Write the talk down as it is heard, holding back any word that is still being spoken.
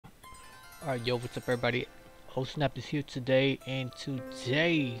Alright, yo, what's up, everybody? Snap is here today, and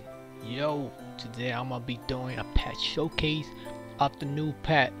today I'm gonna be doing a pet showcase of the new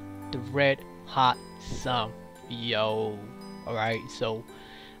pet, the Red Hot Sun. Alright, so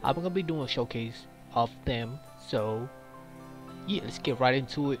I'm gonna be doing a showcase of them. So, yeah, let's get right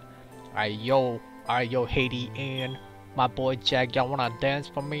into it. Alright, yo, Haiti and my boy Jack, y'all wanna dance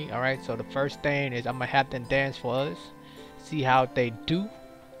for me? Alright, so the first thing is I'm gonna have them dance for us, see how they do.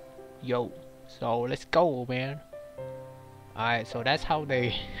 Yo, so let's go, man. Alright, so that's how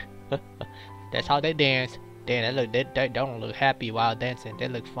they that's how they dance. Damn, they don't look happy while dancing. They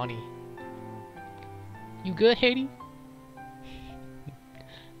look funny. You good, Haiti?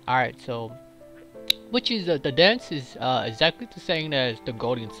 Alright, so which is the dance is exactly the same as the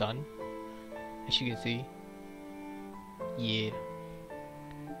Golden Sun, as you can see. Yeah,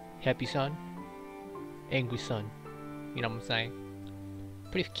 happy sun, angry sun. You know what I'm saying?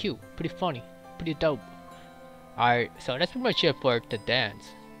 Pretty cute, pretty funny, pretty dope. Alright, so that's pretty much it for the dance.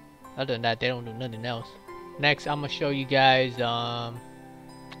 Other than that, they don't do nothing else. Next, I'm gonna show you guys, yeah,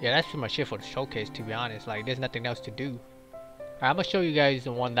 that's pretty much it for the showcase, to be honest. Like, there's nothing else to do. Alright, I'm gonna show you guys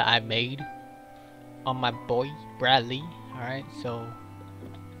the one that I made on my boy, Bradley. Alright, so.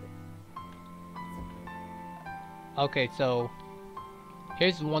 Okay, so.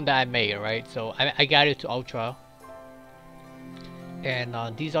 Here's the one that I made, alright? So, I got it to Ultra. And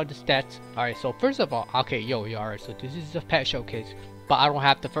these are the stats. Alright, so first of all, okay, alright, so this is the pet showcase, but I don't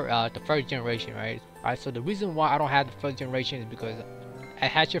have the first generation, right? Alright, so the reason why I don't have the first generation is because I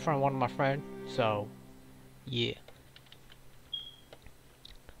hatched it from one of my friends. So yeah,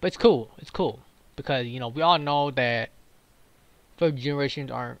 but it's cool because, you know, we all know that first generations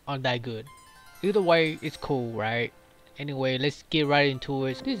aren't that good. Either way, it's cool, right? Anyway, let's get right into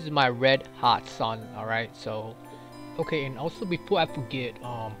it. This is my Red Hot Sun. Alright, so okay, and also before I forget,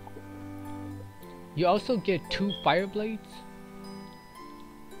 you also get 2 fire blades.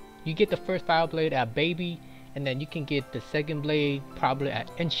 You get the first fire blade at baby, and then you can get the second blade probably at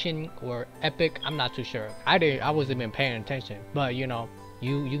ancient or epic. I'm not too sure. I wasn't even paying attention, but you know,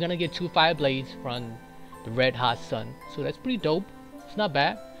 you're gonna get 2 fire blades from the Red Hot Sun, so that's pretty dope. It's not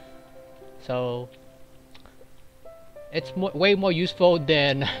bad. So it's way more useful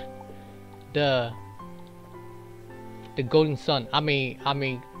than the Golden Sun. I mean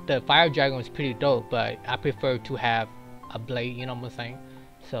the Fire Dragon is pretty dope, but I prefer to have a blade, you know what I'm saying?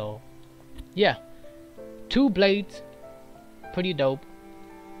 So yeah, 2 blades, pretty dope.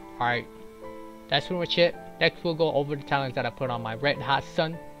 Alright, that's pretty much it. Next we'll go over the talents that I put on my Red Hot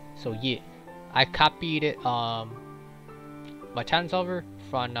Sun. So yeah, I copied it my talents over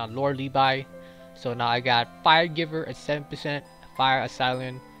from Lord Levi. So now I got Fire Giver at 7%, Fire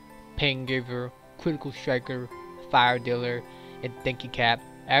Assailant, Pain Giver, Critical Striker, Fire Dealer, and Thinking Cap.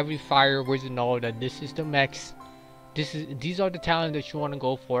 Every fire wizard know that this is the max. These are the talents that you want to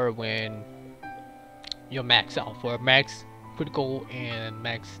go for when you're max out, for max critical and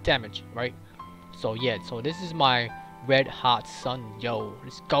max damage, right? So yeah, so this is my Red Hot Sun. Yo,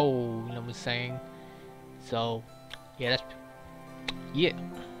 let's go. You know what I'm saying? So yeah,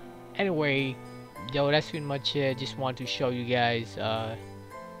 anyway, yo, that's pretty much it. Just want to show you guys the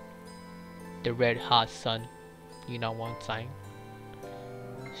Red Hot Sun. You know what I'm saying?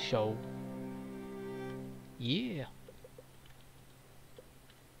 So yeah.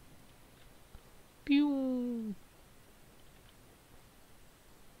 Pew.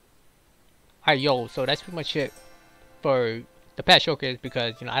 Alright, yo, so that's pretty much it for the pet showcase,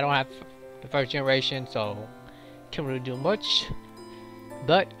 because you know I don't have the first generation, so can't really do much.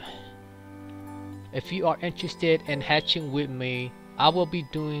 But if you are interested in hatching with me, I will be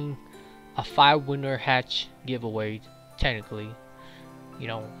doing a 5 winner hatch giveaway, technically, you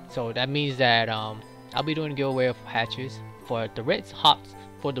know. So that means that I'll be doing a giveaway of hatches for the Red Hot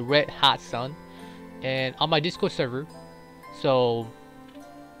Sun, and on my Discord server. So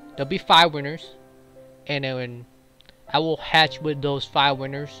there'll be 5 winners, and then I will hatch with those 5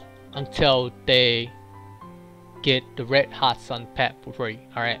 winners until they get the Red Hot Sun pet for free.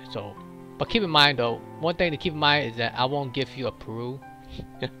 Alright, so but keep in mind though, one thing to keep in mind is that I won't give you a Peru.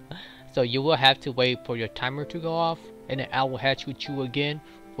 So you will have to wait for your timer to go off, and then I will hatch with you again,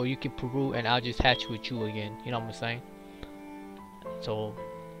 or you can Peru and I'll just hatch with you again. You know what I'm saying? So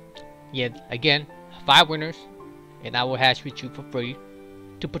yeah, again, 5 winners, and I will hatch with you for free.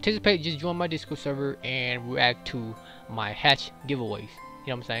 To participate, just join my Discord server and react to my hatch giveaways. You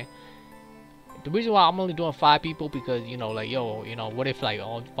know what I'm saying? The reason why I'm only doing 5 people, because you know, like, yo, you know, what if like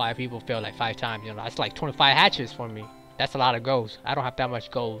all 5 people fail like 5 times? You know, that's like 25 hatches for me. That's a lot of goals. I don't have that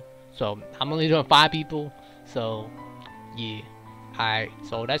much gold, so I'm only doing 5 people. So yeah, Alright,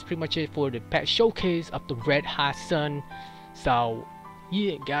 so that's pretty much it for the pet showcase of the Red Hot Sun. So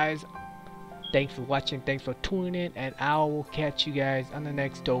yeah guys, thanks for watching, thanks for tuning in, and I will catch you guys on the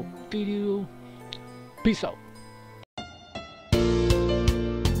next dope video. Peace out.